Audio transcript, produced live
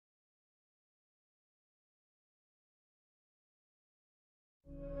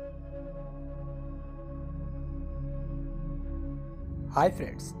Hi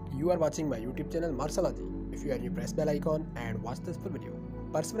friends, you are watching my YouTube channel Marsology. If you are new, press bell icon and watch this full video.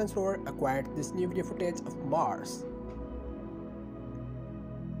 Perseverance Rover acquired this new video footage of Mars.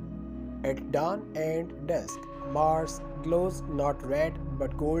 At dawn and dusk, Mars glows not red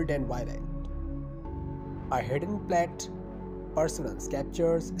but gold and violet. A hidden planet, Perseverance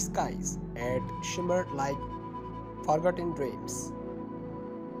captures skies and shimmer like forgotten dreams.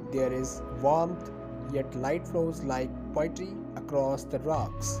 There is warmth, yet light flows like poetry across the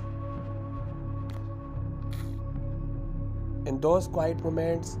rocks. In those quiet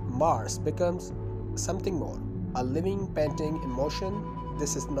moments, Mars becomes something more, a living painting in motion.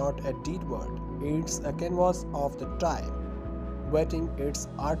 This is not a dead world, it's a canvas of the time, waiting its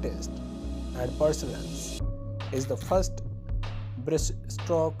artist, and Perseverance is the first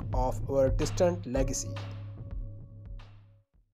brushstroke of our distant legacy.